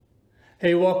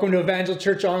Hey, welcome to Evangel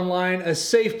Church Online, a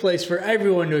safe place for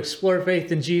everyone to explore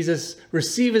faith in Jesus,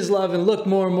 receive his love, and look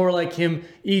more and more like him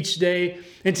each day.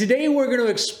 And today we're going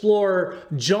to explore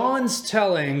John's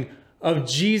telling of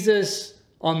Jesus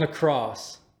on the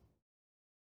cross.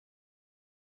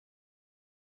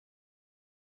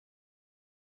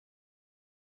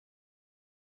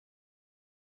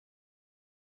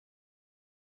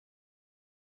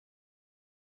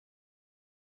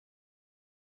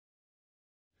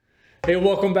 Hey,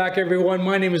 welcome back, everyone.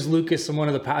 My name is Lucas. I'm one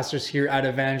of the pastors here at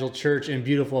Evangel Church in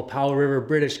beautiful Powell River,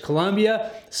 British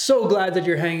Columbia. So glad that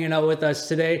you're hanging out with us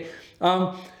today.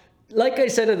 Like I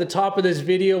said at the top of this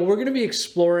video, we're going to be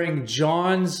exploring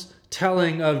John's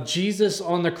telling of Jesus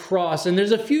on the cross. And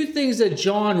there's a few things that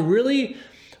John really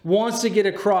wants to get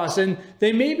across. And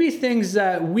they may be things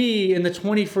that we in the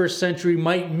 21st century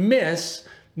might miss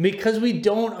because we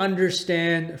don't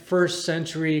understand first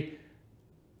century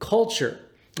culture.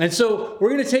 And so we're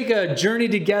going to take a journey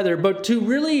together, but to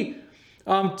really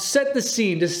set the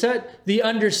scene, to set the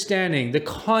understanding, the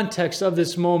context of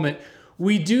this moment,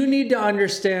 we do need to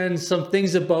understand some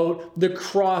things about the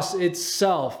cross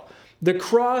itself. The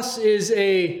cross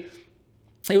it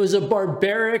was a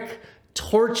barbaric,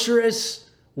 torturous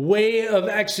way of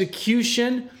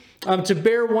execution. To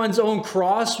bear one's own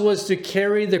cross was to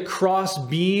carry the cross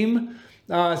beam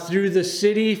through the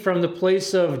city from the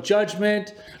place of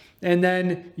judgment. And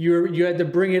then you had to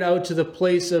bring it out to the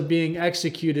place of being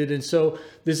executed. And so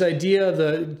this idea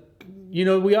of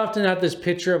we often have this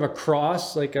picture of a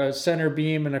cross, like a center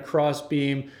beam and a cross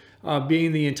beam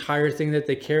being the entire thing that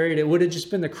they carried. It would have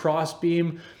just been the cross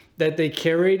beam that they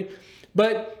carried.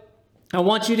 But I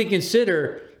want you to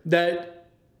consider that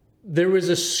there was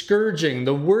a scourging,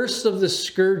 the worst of the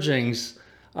scourgings,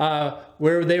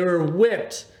 where they were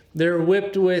whipped. They're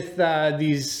whipped with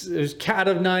these cat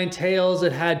of nine tails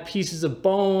that had pieces of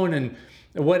bone and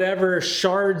whatever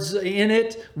shards in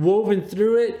it woven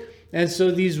through it. And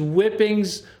so these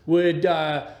whippings would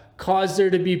cause there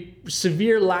to be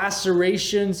severe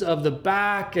lacerations of the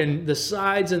back and the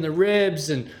sides and the ribs.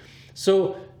 And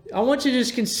so I want you to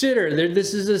just consider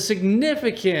this is a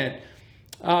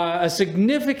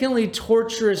significantly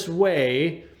torturous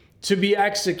way to be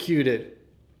executed.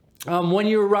 When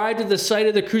you arrived at the site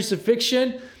of the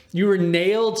crucifixion, you were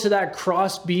nailed to that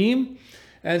cross beam.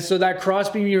 And so that cross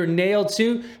beam you were nailed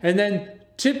to. And then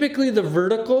typically the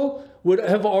vertical would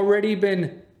have already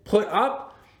been put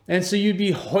up. And so you'd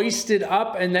be hoisted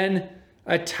up and then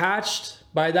attached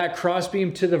by that cross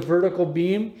beam to the vertical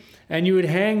beam. And you would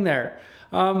hang there.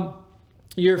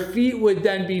 Your feet would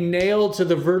then be nailed to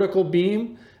the vertical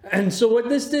beam. And so what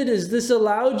this did is this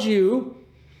allowed you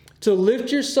to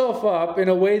lift yourself up in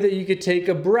a way that you could take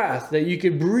a breath, that you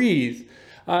could breathe.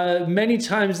 Many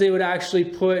times they would actually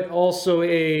put also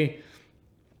a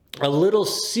little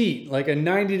seat, like a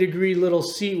 90-degree little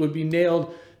seat would be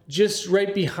nailed just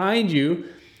right behind you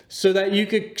so that you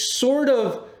could sort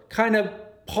of kind of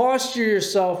posture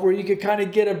yourself where you could kind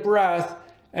of get a breath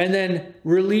and then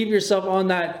relieve yourself on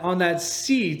that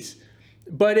seat.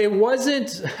 But it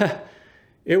wasn't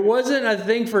a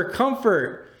thing for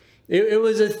comfort. It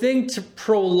was a thing to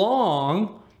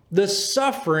prolong the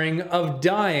suffering of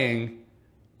dying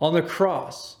on the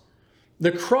cross.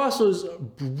 The cross was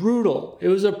brutal. It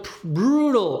was a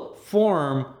brutal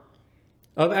form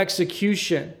of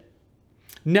execution.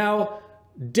 Now,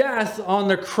 death on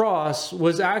the cross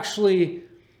was actually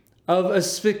of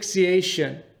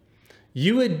asphyxiation.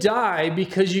 You would die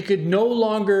because you could no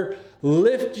longer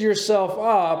lift yourself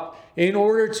up in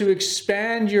order to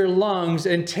expand your lungs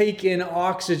and take in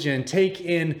oxygen, take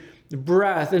in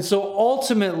breath. And so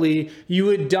ultimately, you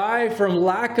would die from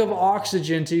lack of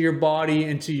oxygen to your body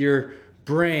and to your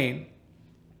brain.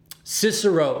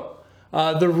 Cicero,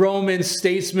 the Roman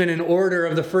statesman and orator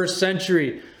of the first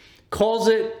century, calls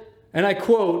it, and I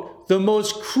quote, the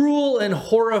most cruel and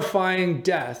horrifying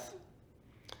death.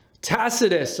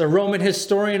 Tacitus, a Roman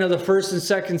historian of the first and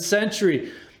second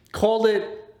century, called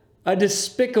it a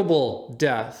despicable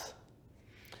death.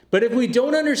 But if we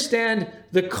don't understand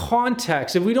the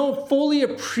context, if we don't fully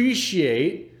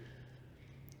appreciate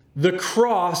the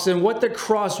cross and what the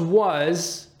cross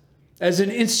was as an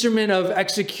instrument of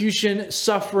execution,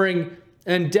 suffering,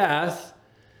 and death,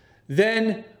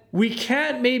 then we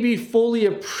can't maybe fully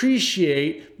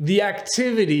appreciate the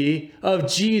activity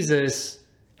of Jesus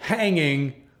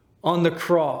hanging on the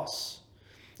cross.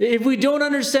 If we don't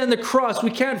understand the cross, we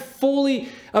can't fully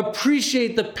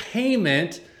appreciate the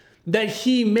payment that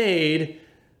he made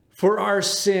for our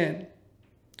sin,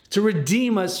 to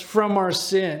redeem us from our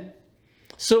sin.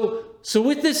 So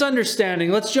with this understanding,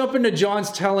 let's jump into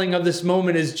John's telling of this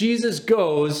moment as Jesus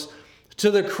goes to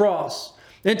the cross.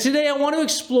 And today I want to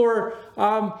explore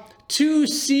two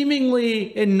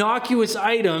seemingly innocuous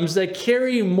items that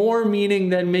carry more meaning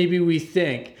than maybe we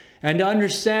think. And to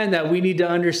understand that, we need to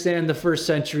understand the first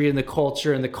century and the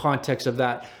culture and the context of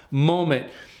that moment.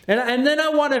 And then I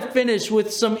want to finish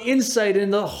with some insight in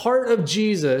the heart of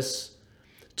Jesus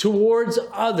towards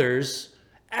others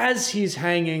as he's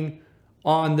hanging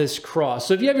on this cross.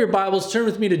 So if you have your Bibles, turn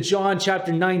with me to John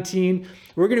chapter 19.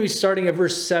 We're going to be starting at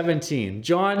verse 17.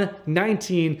 John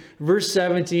 19, verse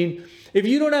 17. If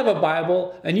you don't have a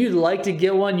Bible and you'd like to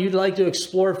get one, you'd like to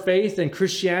explore faith and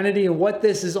Christianity and what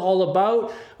this is all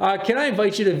about, can I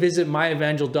invite you to visit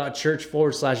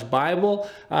myevangel.church/Bible.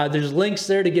 There's links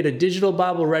there to get a digital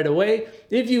Bible right away.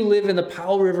 If you live in the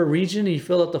Powell River region and you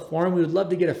fill out the form, we would love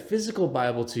to get a physical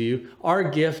Bible to you, our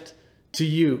gift to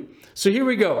you. So here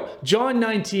we go. John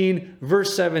 19,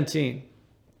 verse 17.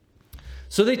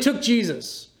 So they took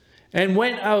Jesus and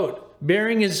went out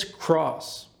bearing his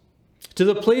cross to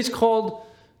the place called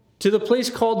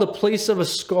the place of a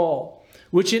skull,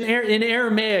 which in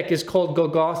Aramaic is called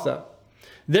Golgotha.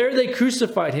 There they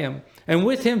crucified him, and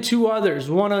with him two others,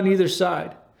 one on either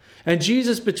side, and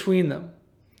Jesus between them.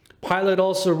 Pilate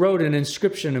also wrote an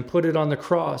inscription and put it on the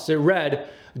cross. It read,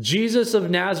 "Jesus of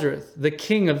Nazareth, the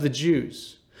King of the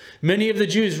Jews." Many of the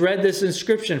Jews read this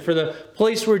inscription, for the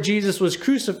place where Jesus was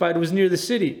crucified was near the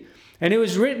city, and it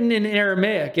was written in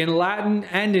Aramaic, in Latin,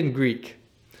 and in Greek.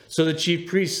 So the chief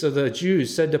priests of the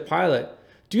Jews said to Pilate,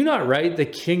 "Do not write the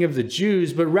King of the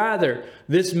Jews, but rather,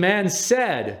 this man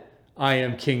said, 'I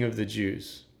am King of the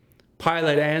Jews.'"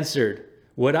 Pilate answered,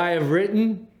 "What I have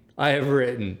written, I have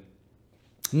written."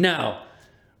 Now,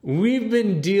 we've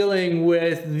been dealing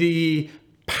with the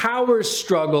power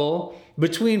struggle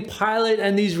between Pilate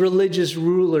and these religious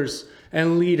rulers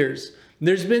and leaders.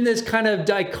 There's been this kind of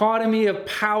dichotomy of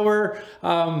power,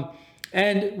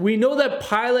 and we know that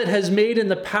Pilate has made in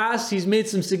the past, he's made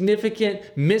some significant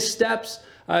missteps.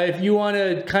 If you want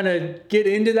to kind of get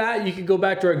into that, you can go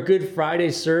back to our Good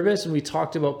Friday service, and we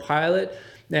talked about Pilate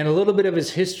and a little bit of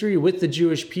his history with the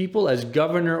Jewish people as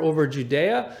governor over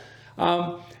Judea.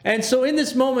 And so in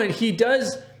this moment,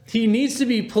 he needs to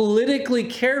be politically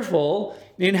careful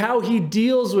in how he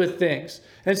deals with things.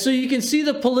 And so you can see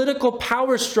the political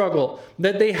power struggle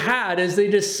that they had as they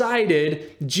decided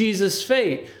Jesus'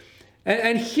 fate.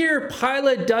 And here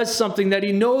Pilate does something that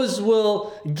he knows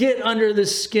will get under the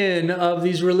skin of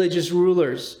these religious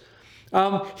rulers.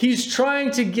 He's trying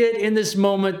to get in this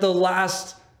moment the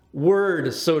last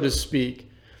word, so to speak.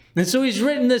 And so he's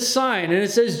written this sign, and it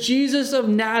says, "Jesus of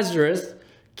Nazareth,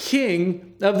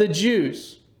 King of the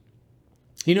Jews."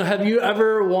 You know, have you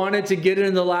ever wanted to get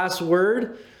in the last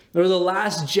word or the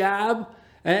last jab?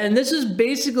 And this is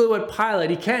basically what Pilate,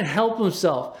 he can't help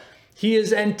himself. He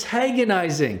is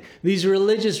antagonizing these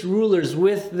religious rulers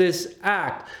with this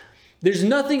act. There's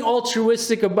nothing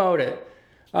altruistic about it.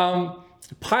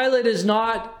 Pilate is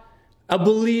not a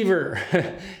believer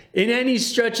in any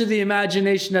stretch of the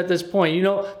imagination at this point. You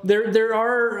know, there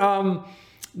are...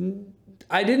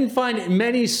 I didn't find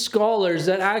many scholars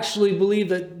that actually believe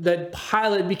that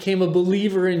Pilate became a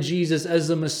believer in Jesus as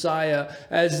the Messiah,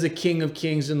 as the King of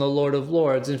Kings and the Lord of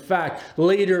Lords. In fact,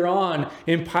 later on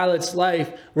in Pilate's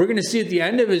life, we're going to see at the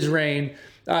end of his reign,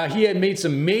 he had made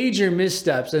some major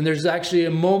missteps, and there's actually a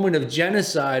moment of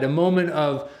genocide, a moment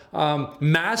of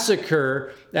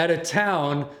massacre at a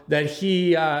town that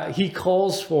he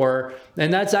calls for,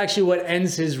 and that's actually what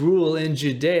ends his rule in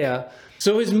Judea.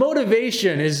 So his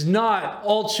motivation is not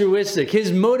altruistic.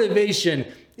 His motivation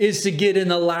is to get in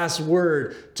the last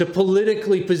word, to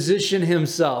politically position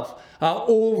himself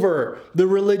over the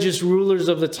religious rulers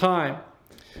of the time.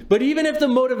 But even if the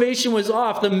motivation was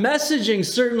off, the messaging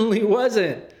certainly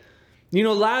wasn't. You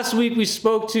know, last week we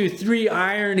spoke to three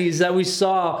ironies that we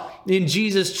saw in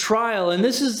Jesus' trial, and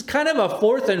this is kind of a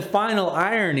fourth and final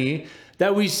irony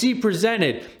that we see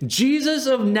presented. Jesus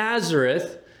of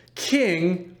Nazareth,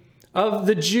 King of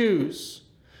the Jews.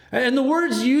 And the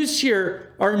words used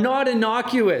here are not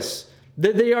innocuous.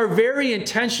 They are very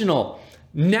intentional.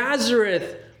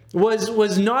 Nazareth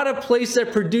was not a place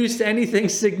that produced anything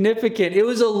significant. It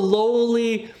was a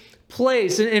lowly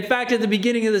place. And in fact, at the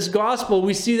beginning of this gospel,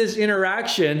 we see this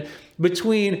interaction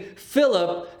between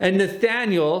Philip and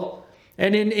Nathanael.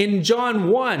 And in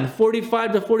John 1,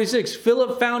 45 to 46,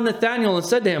 Philip found Nathanael and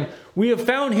said to him, "We have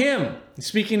found him,"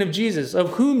 speaking of Jesus,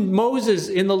 "of whom Moses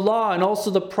in the law and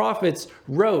also the prophets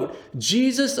wrote,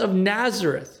 Jesus of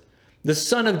Nazareth, the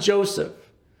son of Joseph."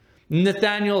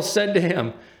 Nathanael said to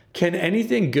him, "Can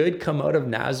anything good come out of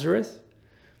Nazareth?"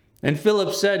 And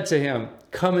Philip said to him,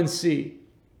 "Come and see."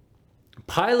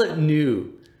 Pilate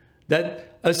knew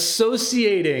that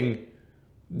associating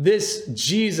this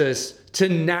Jesus to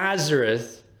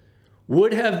Nazareth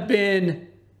would have been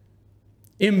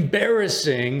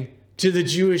embarrassing to the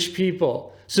Jewish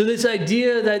people. So this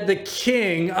idea that the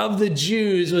king of the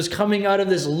Jews was coming out of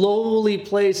this lowly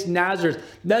place, Nazareth,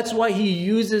 that's why he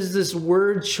uses this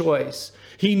word choice.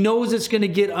 He knows it's going to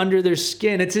get under their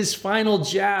skin. It's his final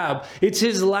jab. It's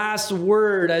his last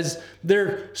word as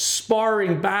they're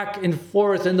sparring back and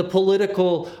forth in the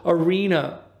political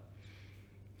arena.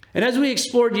 And as we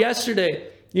explored yesterday,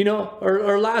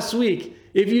 or last week,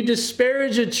 if you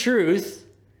disparage a truth,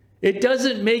 it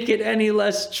doesn't make it any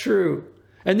less true.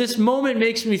 And this moment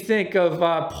makes me think of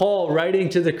Paul writing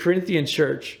to the Corinthian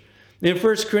church in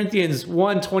 1 Corinthians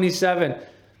 1:27.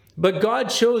 But God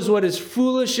chose what is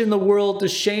foolish in the world to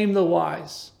shame the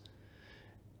wise.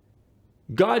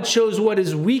 God chose what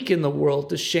is weak in the world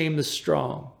to shame the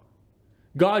strong.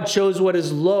 God chose what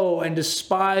is low and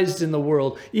despised in the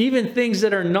world, even things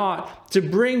that are not, to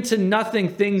bring to nothing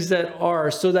things that are,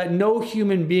 so that no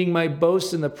human being might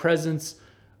boast in the presence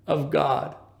of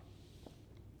God.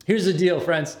 Here's the deal,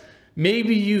 friends.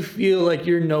 Maybe you feel like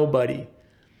you're nobody.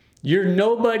 You're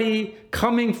nobody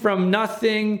coming from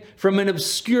nothing, from an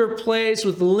obscure place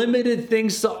with limited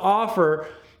things to offer.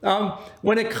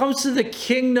 When it comes to the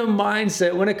kingdom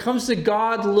mindset, when it comes to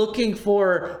God looking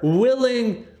for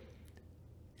willing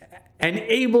and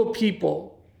able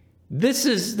people, this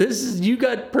is you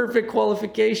got perfect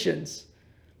qualifications.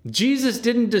 Jesus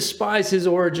didn't despise his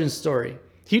origin story.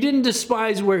 He didn't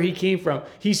despise where he came from.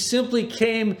 He simply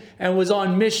came and was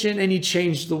on mission, and he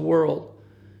changed the world.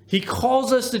 He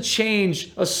calls us to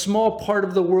change a small part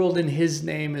of the world in his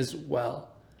name as well.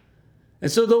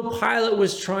 And so though Pilate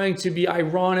was trying to be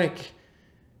ironic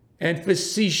and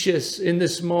facetious in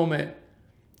this moment,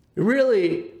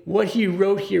 really what he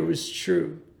wrote here was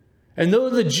true. And though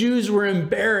the Jews were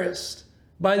embarrassed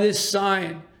by this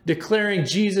sign declaring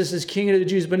Jesus as King of the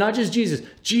Jews, but not just Jesus,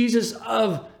 Jesus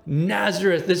of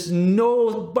Nazareth, this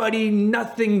nobody,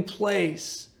 nothing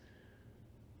place,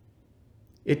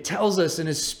 it tells us and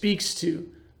it speaks to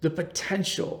the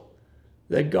potential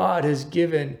that God has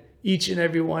given each and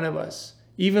every one of us.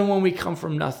 Even when we come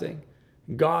from nothing,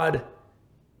 God,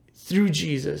 through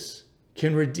Jesus,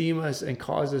 can redeem us and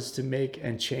cause us to make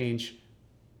and change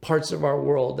parts of our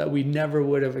world that we never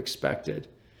would have expected.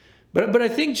 But I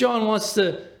think John wants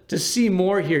to see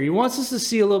more here. He wants us to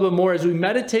see a little bit more as we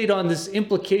meditate on this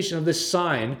implication of this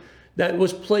sign that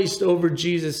was placed over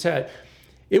Jesus' head.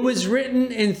 It was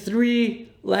written in 3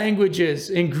 languages,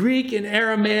 in Greek, in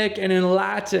Aramaic, and in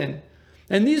Latin.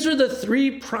 And these are the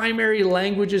 3 primary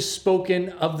languages spoken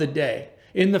of the day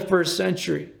in the first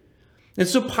century. And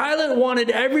so Pilate wanted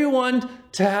everyone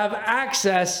to have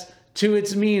access to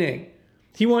its meaning.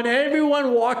 He wanted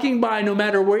everyone walking by, no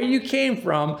matter where you came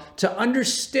from, to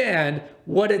understand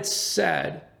what it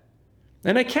said.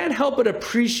 And I can't help but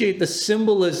appreciate the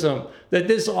symbolism that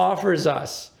this offers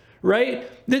us. Right?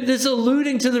 This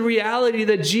alluding to the reality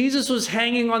that Jesus was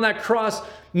hanging on that cross,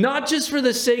 not just for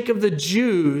the sake of the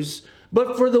Jews,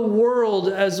 but for the world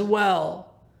as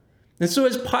well. And so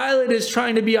as Pilate is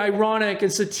trying to be ironic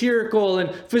and satirical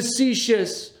and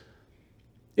facetious,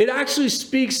 it actually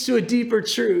speaks to a deeper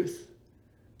truth.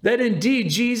 That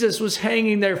indeed Jesus was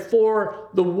hanging there for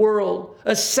the world,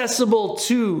 accessible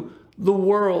to the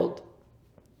world.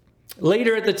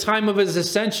 Later at the time of his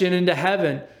ascension into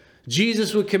heaven,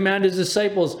 Jesus would command his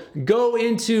disciples, go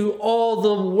into all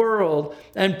the world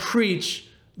and preach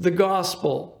the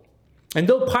gospel. And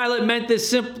though Pilate meant this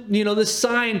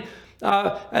sign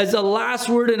as a last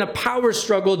word in a power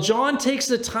struggle, John takes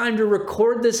the time to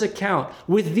record this account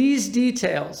with these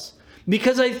details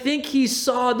because I think he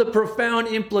saw the profound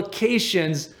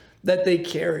implications that they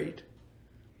carried.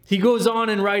 He goes on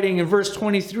in writing in verse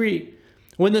 23,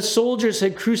 when the soldiers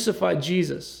had crucified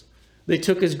Jesus, they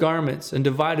took his garments and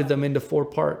divided them into 4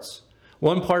 parts,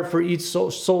 1 part for each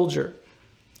soldier.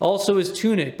 Also his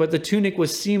tunic, but the tunic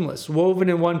was seamless, woven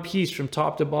in one piece from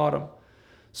top to bottom.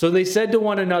 So they said to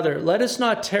one another, let us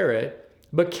not tear it,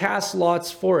 but cast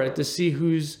lots for it to see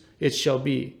whose it shall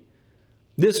be.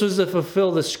 This was to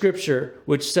fulfill the scripture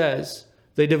which says,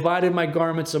 they divided my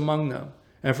garments among them,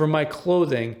 and for my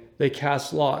clothing they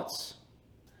cast lots.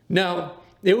 Now,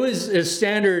 it was a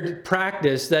standard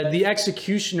practice that the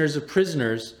executioners of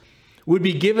prisoners would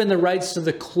be given the rights to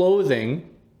the clothing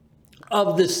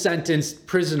of the sentenced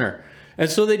prisoner. And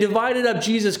so they divided up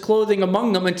Jesus' clothing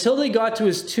among them until they got to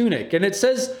his tunic. And it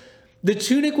says the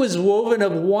tunic was woven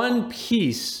of one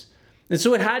piece, and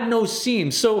so it had no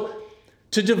seam. So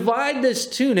to divide this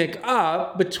tunic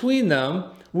up between them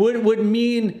would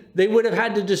mean they would have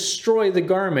had to destroy the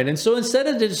garment. And so instead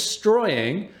of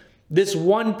destroying this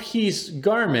one-piece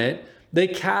garment, they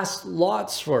cast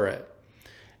lots for it.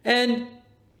 And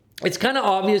it's kind of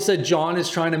obvious that John is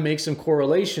trying to make some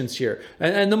correlations here.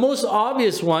 And the most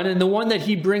obvious one, and the one that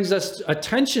he brings us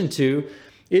attention to,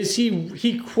 is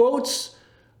he quotes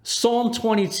Psalm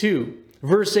 22,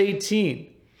 verse 18.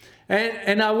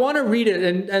 And I want to read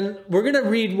it, and we're going to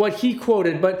read what he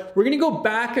quoted, but we're going to go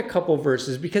back a couple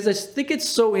verses because I think it's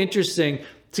so interesting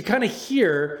to kind of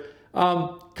hear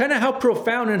kind of how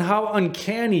profound and how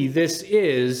uncanny this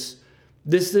is,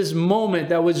 this moment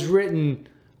that was written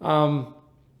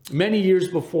many years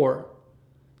before.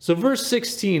 So verse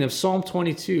 16 of Psalm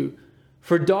 22,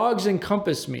 "For dogs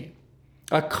encompass me,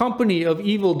 a company of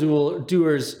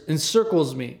evildoers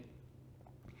encircles me.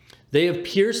 They have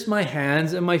pierced my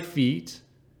hands and my feet.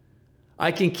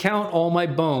 I can count all my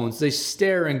bones. They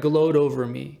stare and gloat over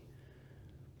me."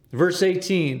 Verse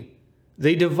 18,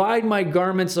 "They divide my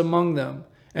garments among them,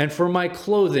 and for my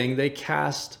clothing they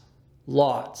cast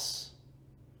lots."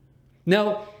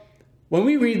 Now, when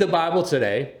we read the Bible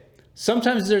today,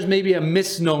 sometimes there's maybe a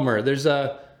misnomer. There's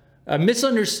a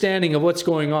misunderstanding of what's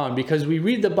going on because we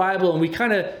read the Bible and we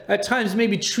kind of at times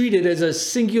maybe treat it as a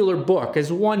singular book,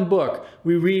 as one book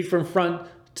we read from front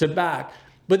to back.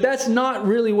 But that's not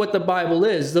really what the Bible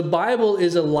is. The Bible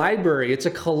is a library. It's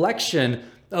a collection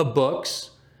of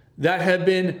books that have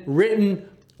been written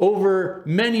over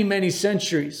many, many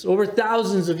centuries, over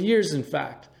thousands of years, in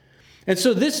fact. And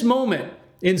so this moment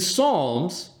in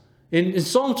Psalms, in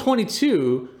Psalm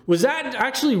 22, was that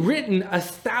actually written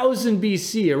 1000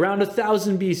 BC, around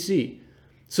 1000 BC.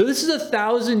 So this is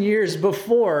 1000 years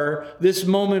before this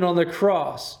moment on the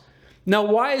cross. Now,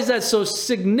 why is that so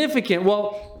significant?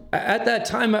 Well, at that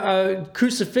time,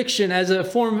 crucifixion as a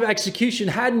form of execution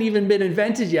hadn't even been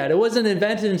invented yet. It wasn't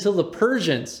invented until the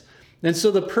Persians. And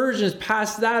so the Persians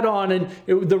passed that on, and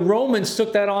the Romans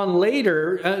took that on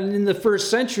later in the first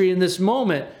century in this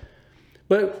moment.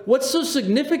 But what's so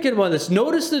significant about this?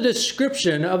 Notice the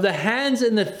description of the hands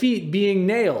and the feet being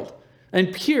nailed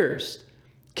and pierced,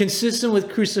 consistent with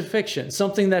crucifixion,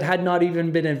 something that had not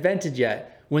even been invented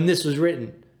yet when this was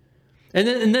written.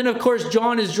 And then, of course,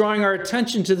 John is drawing our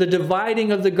attention to the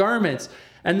dividing of the garments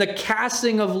and the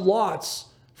casting of lots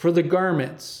for the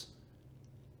garments.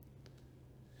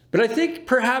 But I think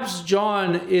perhaps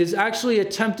John is actually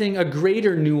attempting a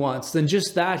greater nuance than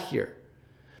just that here,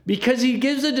 because he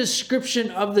gives a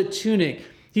description of the tunic.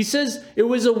 He says it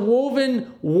was a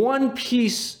woven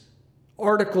one-piece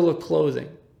article of clothing.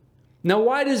 Now,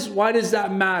 why does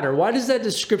that matter? Why does that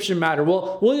description matter?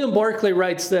 Well, William Barclay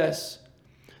writes this: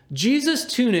 Jesus'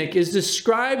 tunic is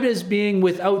described as being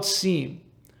without seam,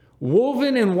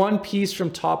 woven in one piece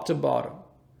from top to bottom.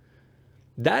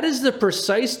 That is the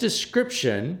precise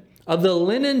description of the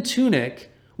linen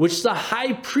tunic which the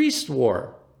high priest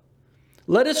wore.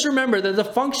 Let us remember that the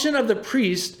function of the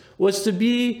priest was to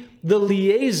be the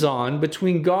liaison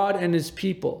between God and his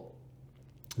people.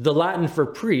 The Latin for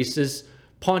priest is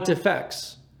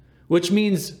pontifex, which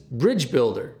means bridge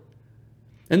builder.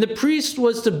 And the priest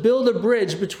was to build a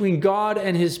bridge between God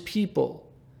and his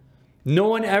people. No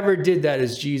one ever did that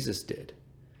as Jesus did.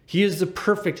 He is the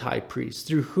perfect high priest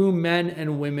through whom men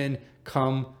and women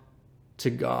come to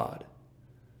God.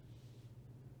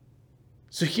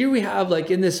 So here we have, like,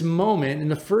 in this moment in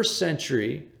the first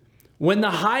century, when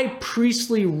the high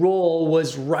priestly role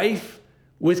was rife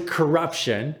with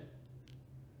corruption,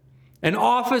 an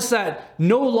office that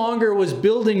no longer was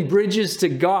building bridges to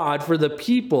God for the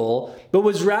people, but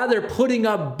was rather putting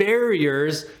up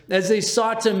barriers as they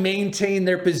sought to maintain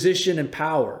their position and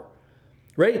power,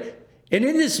 right? And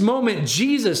in this moment,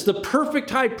 Jesus, the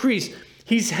perfect high priest,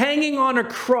 he's hanging on a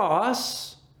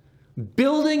cross,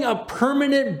 building a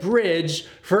permanent bridge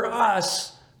for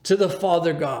us to the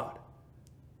Father God.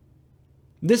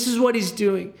 This is what he's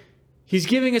doing. He's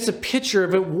giving us a picture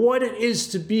of it, what it is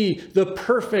to be the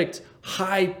perfect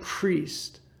high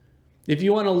priest. If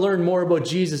you want to learn more about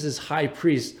Jesus as high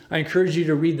priest, I encourage you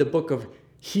to read the book of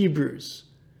Hebrews.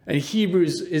 And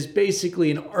Hebrews is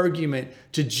basically an argument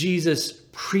to Jesus'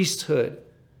 priesthood.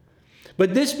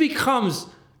 But this becomes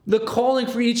the calling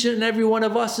for each and every one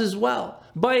of us as well.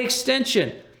 By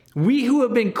extension, we who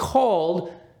have been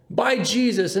called by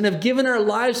Jesus and have given our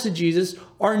lives to Jesus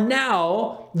are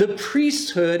now the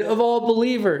priesthood of all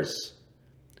believers.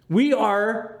 We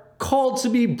are called to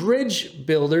be bridge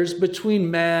builders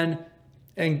between man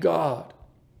and God.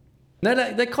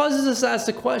 That causes us to ask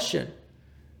the question: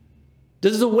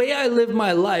 does the way I live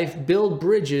my life build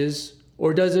bridges,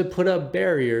 or does it put up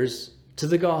barriers to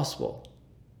the gospel?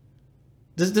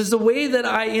 Does the way that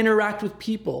I interact with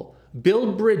people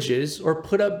build bridges or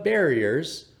put up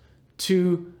barriers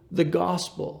to the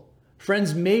gospel?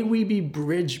 Friends, may we be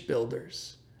bridge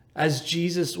builders as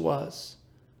Jesus was.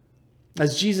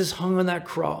 As Jesus hung on that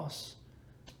cross,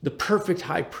 the perfect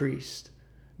high priest,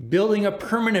 building a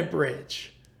permanent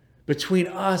bridge between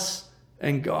us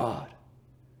and God.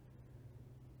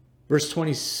 Verse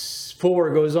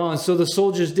 24 goes on, so the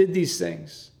soldiers did these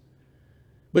things.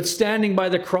 But standing by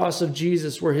the cross of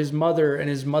Jesus were his mother and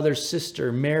his mother's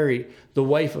sister, Mary, the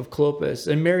wife of Clopas,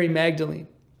 and Mary Magdalene.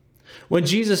 When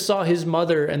Jesus saw his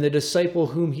mother and the disciple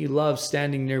whom he loved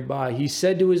standing nearby, he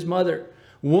said to his mother,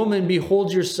 "Woman,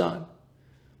 behold your son."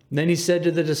 And then he said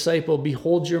to the disciple,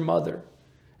 "Behold your mother."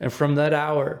 And from that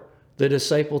hour, the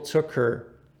disciple took her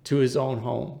to his own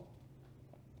home.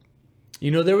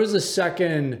 You know, there was a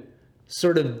second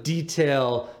sort of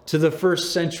detail to the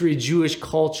first century Jewish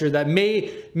culture that may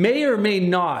or may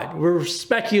not, we're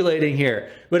speculating here,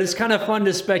 but it's kind of fun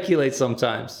to speculate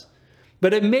sometimes.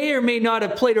 But it may or may not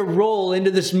have played a role into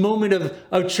this moment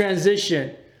of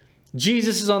transition.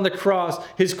 Jesus is on the cross.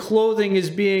 His clothing is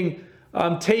being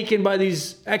taken by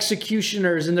these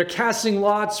executioners, and they're casting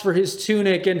lots for his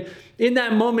tunic. And in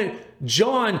that moment,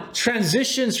 John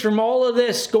transitions from all of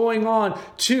this going on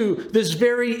to this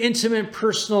very intimate,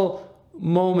 personal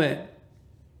moment.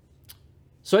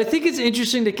 So I think it's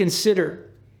interesting to consider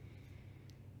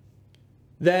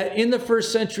that in the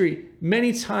first century,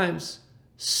 many times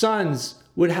sons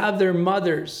would have their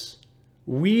mothers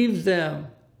weave them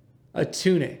a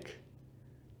tunic.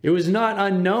 It was not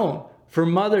unknown for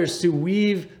mothers to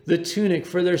weave the tunic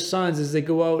for their sons as they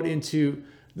go out into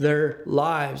their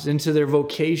lives, into their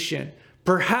vocation.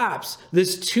 Perhaps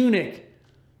this tunic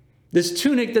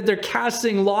that they're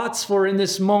casting lots for in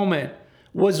this moment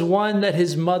was one that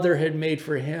his mother had made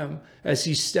for him as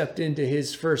he stepped into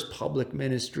his first public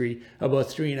ministry about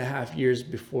 3.5 years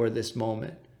before this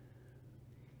moment.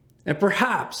 And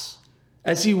perhaps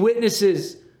as he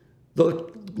witnesses the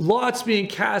lots being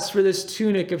cast for this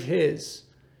tunic of his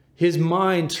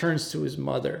mind turns to his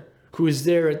mother, who is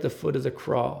there at the foot of the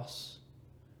cross.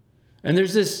 And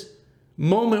there's this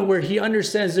moment where he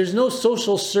understands there's no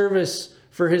social service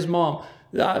for his mom.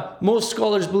 Most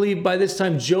scholars believe by this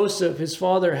time Joseph, his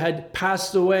father, had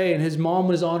passed away and his mom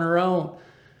was on her own.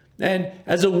 And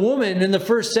as a woman in the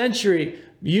first century,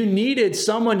 you needed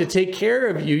someone to take care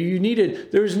of you.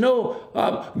 There was no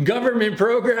government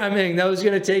programming that was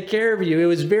going to take care of you. It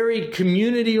was very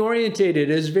community orientated.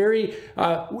 It was very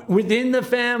within the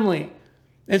family.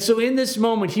 And so in this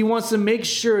moment, he wants to make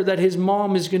sure that his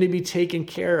mom is going to be taken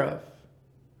care of.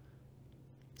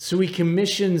 So he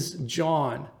commissions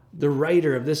John, the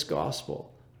writer of this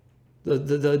gospel,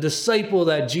 the disciple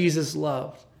that Jesus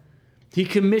loved. He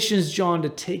commissions John to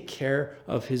take care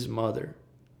of his mother.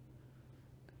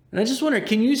 And I just wonder,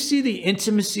 can you see the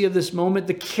intimacy of this moment,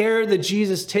 the care that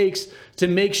Jesus takes to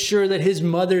make sure that his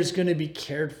mother is going to be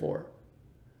cared for?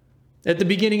 At the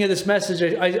beginning of this message,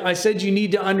 I said you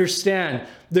need to understand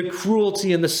the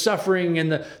cruelty and the suffering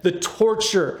and the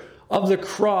torture of the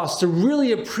cross to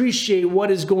really appreciate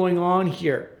what is going on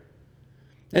here.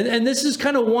 And this is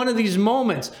kind of one of these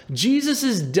moments. Jesus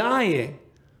is dying.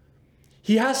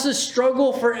 He has to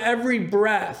struggle for every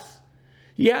breath.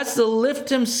 He has to lift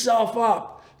himself up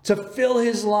to fill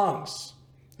his lungs,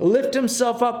 lift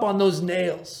himself up on those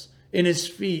nails in his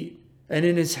feet and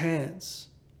in his hands.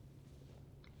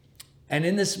 And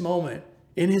in this moment,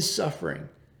 in his suffering,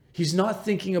 he's not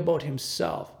thinking about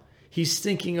himself. He's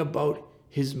thinking about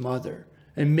his mother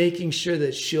and making sure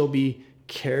that she'll be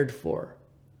cared for.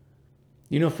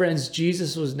 You know, friends,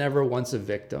 Jesus was never once a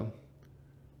victim.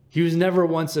 He was never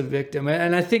once a victim.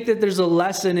 And I think that there's a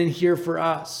lesson in here for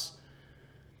us.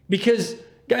 Because,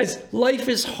 guys, life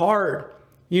is hard.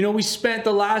 You know, we spent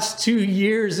the last 2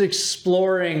 years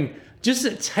exploring just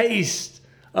a taste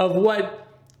of what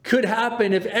could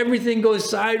happen if everything goes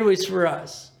sideways for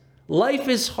us. Life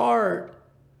is hard.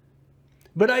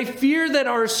 But I fear that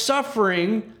our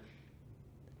suffering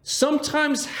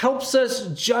sometimes helps us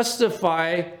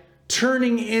justify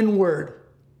turning inward.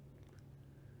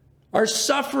 Our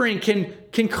suffering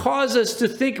can cause us to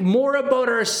think more about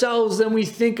ourselves than we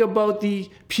think about the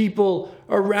people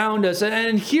around us.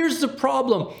 And here's the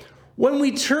problem. When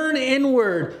we turn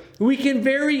inward, we can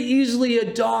very easily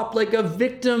adopt like a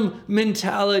victim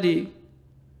mentality.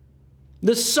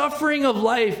 The suffering of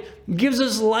life gives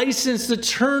us license to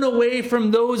turn away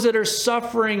from those that are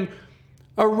suffering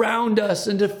around us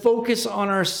and to focus on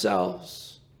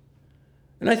ourselves.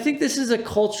 And I think this is a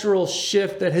cultural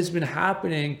shift that has been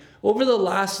happening over the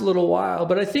last little while.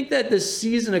 But I think that this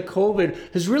season of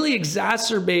COVID has really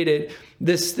exacerbated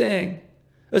this thing.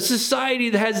 A society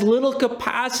that has little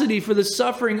capacity for the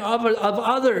suffering of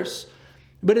others,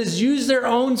 but has used their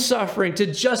own suffering to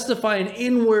justify an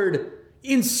inward,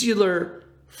 insular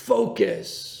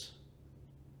focus.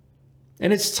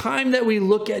 And it's time that we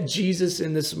look at Jesus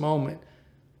in this moment.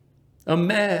 A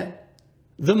man,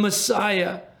 the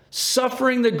Messiah,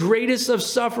 suffering the greatest of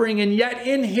suffering, and yet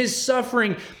in his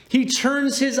suffering, he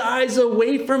turns his eyes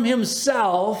away from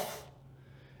himself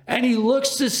and he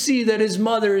looks to see that his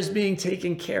mother is being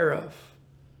taken care of.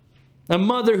 A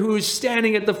mother who is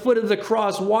standing at the foot of the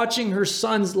cross, watching her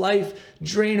son's life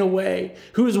drain away,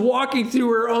 who is walking through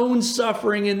her own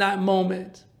suffering in that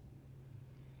moment.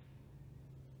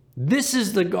 This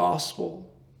is the gospel.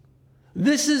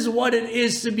 This is what it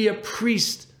is to be a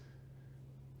priest.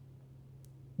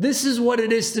 This is what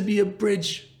it is to be a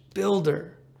bridge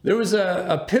builder. There was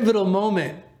a pivotal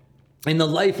moment in the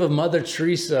life of Mother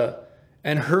Teresa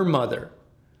and her mother.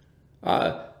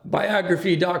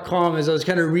 Biography.com, as I was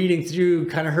kind of reading through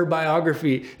kind of her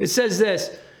biography, it says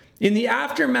this: in the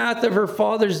aftermath of her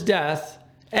father's death,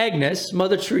 Agnes,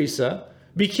 Mother Teresa,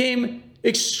 became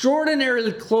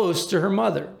extraordinarily close to her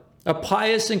mother, a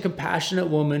pious and compassionate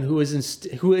woman who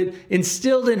had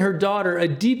instilled in her daughter a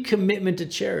deep commitment to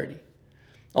charity.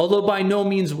 Although by no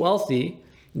means wealthy,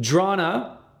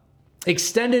 Drana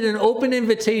extended an open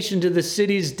invitation to the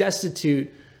city's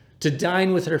destitute to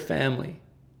dine with her family.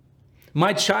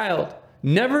 My child,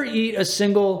 never eat a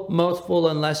single mouthful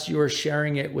unless you are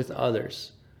sharing it with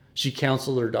others, she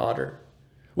counseled her daughter.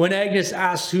 When Agnes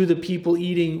asked who the people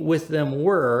eating with them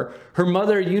were, her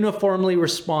mother uniformly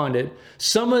responded,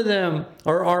 some of them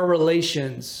are our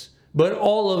relations, but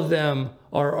all of them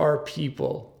are our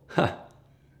people.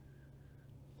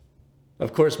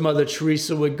 Of course, Mother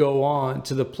Teresa would go on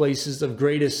to the places of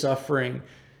greatest suffering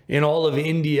in all of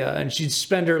India, and she'd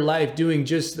spend her life doing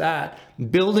just that,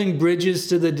 building bridges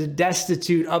to the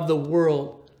destitute of the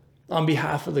world on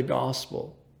behalf of the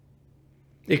gospel.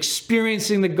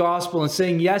 Experiencing the gospel and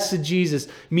saying yes to Jesus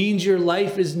means your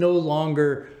life is no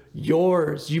longer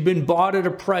yours. You've been bought at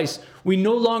a price. We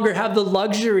no longer have the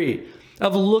luxury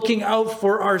of looking out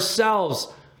for ourselves.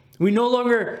 We no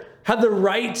longer have the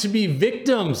right to be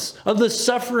victims of the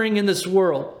suffering in this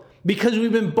world because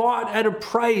we've been bought at a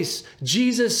price.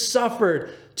 Jesus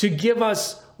suffered to give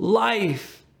us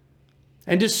life.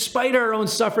 And despite our own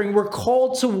suffering, we're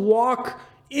called to walk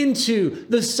into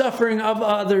the suffering of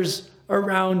others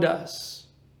around us.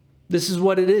 This is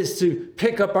what it is to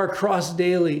pick up our cross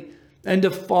daily and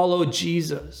to follow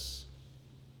Jesus.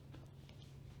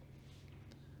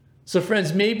 So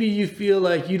friends, maybe you feel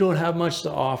like you don't have much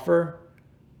to offer.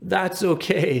 That's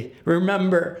okay.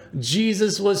 Remember,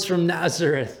 Jesus was from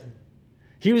Nazareth.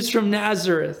 He was from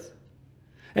Nazareth.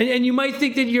 And you might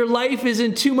think that your life is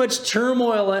in too much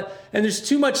turmoil and there's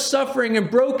too much suffering and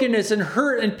brokenness and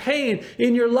hurt and pain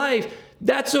in your life.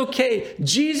 That's okay.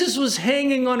 Jesus was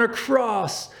hanging on a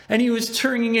cross and he was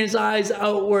turning his eyes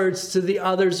outwards to the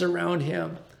others around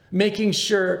him, making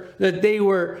sure that they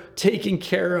were taken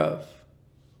care of.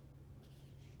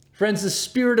 Friends, the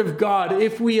Spirit of God,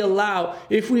 if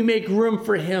we make room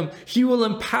for him, he will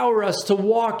empower us to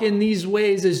walk in these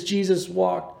ways as Jesus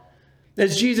walked.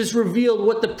 As Jesus revealed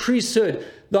what the priesthood,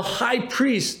 the high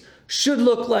priest, should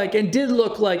look like and did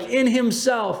look like in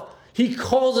himself. He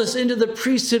calls us into the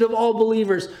priesthood of all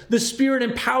believers. The Spirit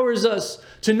empowers us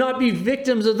to not be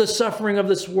victims of the suffering of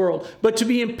this world, but to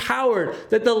be empowered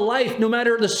that the life, no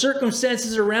matter the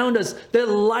circumstances around us, that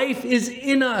life is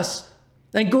in us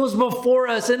and goes before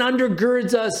us and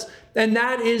undergirds us. And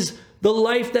that is the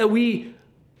life that we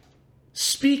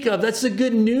speak of. That's the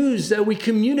good news that we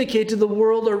communicate to the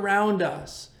world around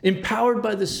us, empowered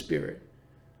by the Spirit.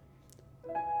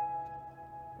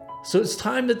 So it's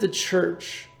time that the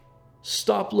church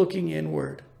stop looking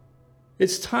inward.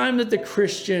 It's time that the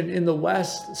Christian in the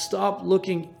West stop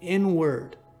looking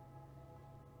inward.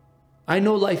 I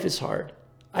know life is hard.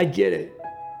 I get it.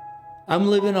 I'm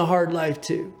living a hard life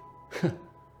too.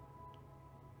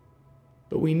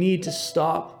 But we need to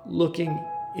stop looking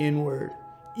inward,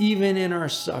 even in our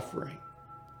suffering.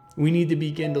 We need to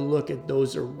begin to look at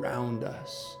those around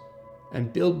us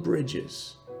and build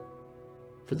bridges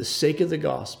for the sake of the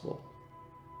gospel,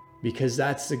 because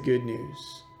that's the good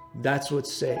news. That's what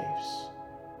saves.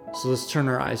 So let's turn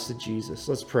our eyes to Jesus.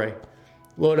 Let's pray.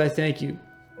 Lord, I thank you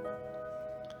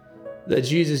that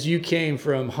Jesus, you came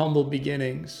from humble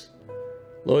beginnings.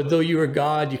 Lord, though you were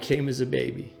God, you came as a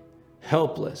baby,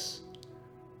 helpless.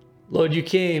 Lord, you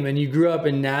came and you grew up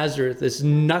in Nazareth, this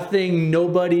nothing,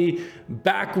 nobody,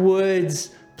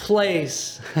 backwoods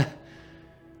place.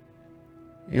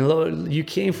 And Lord, you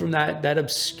came from that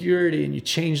obscurity and you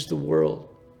changed the world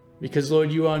because,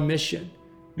 Lord, you were on mission,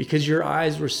 because your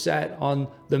eyes were set on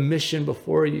the mission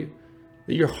before you,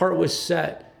 that your heart was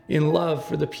set in love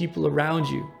for the people around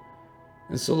you.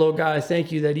 And so, Lord God, I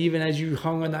thank you that even as you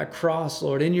hung on that cross,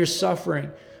 Lord, in your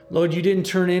suffering, Lord, you didn't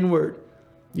turn inward.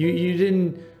 You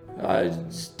didn't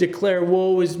declare,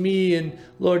 woe is me. And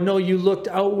Lord, no, you looked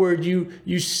outward.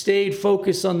 You stayed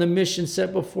focused on the mission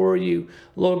set before you.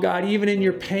 Lord God, even in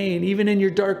your pain, even in your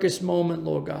darkest moment,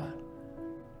 Lord God,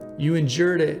 you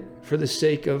endured it for the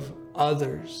sake of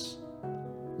others.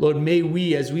 Lord, may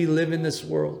we, as we live in this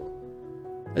world,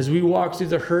 as we walk through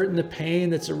the hurt and the pain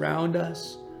that's around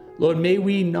us, Lord, may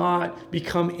we not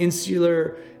become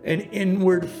insular and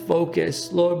inward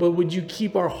focused, Lord, but would you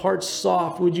keep our hearts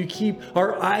soft? Would you keep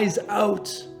our eyes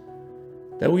out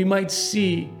that we might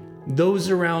see those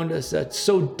around us that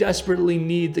so desperately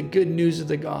need the good news of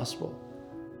the gospel?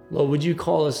 Lord, would you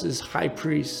call us as high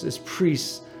priests, as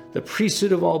priests, the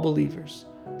priesthood of all believers,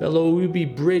 that, Lord, we would be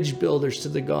bridge builders to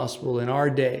the gospel in our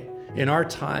day, in our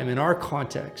time, in our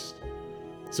context.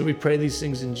 So we pray these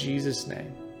things in Jesus'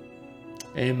 name.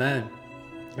 Amen.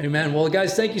 Amen. Well,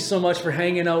 guys, thank you so much for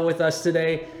hanging out with us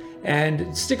today,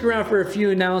 and stick around for a few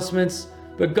announcements,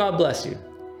 but God bless you.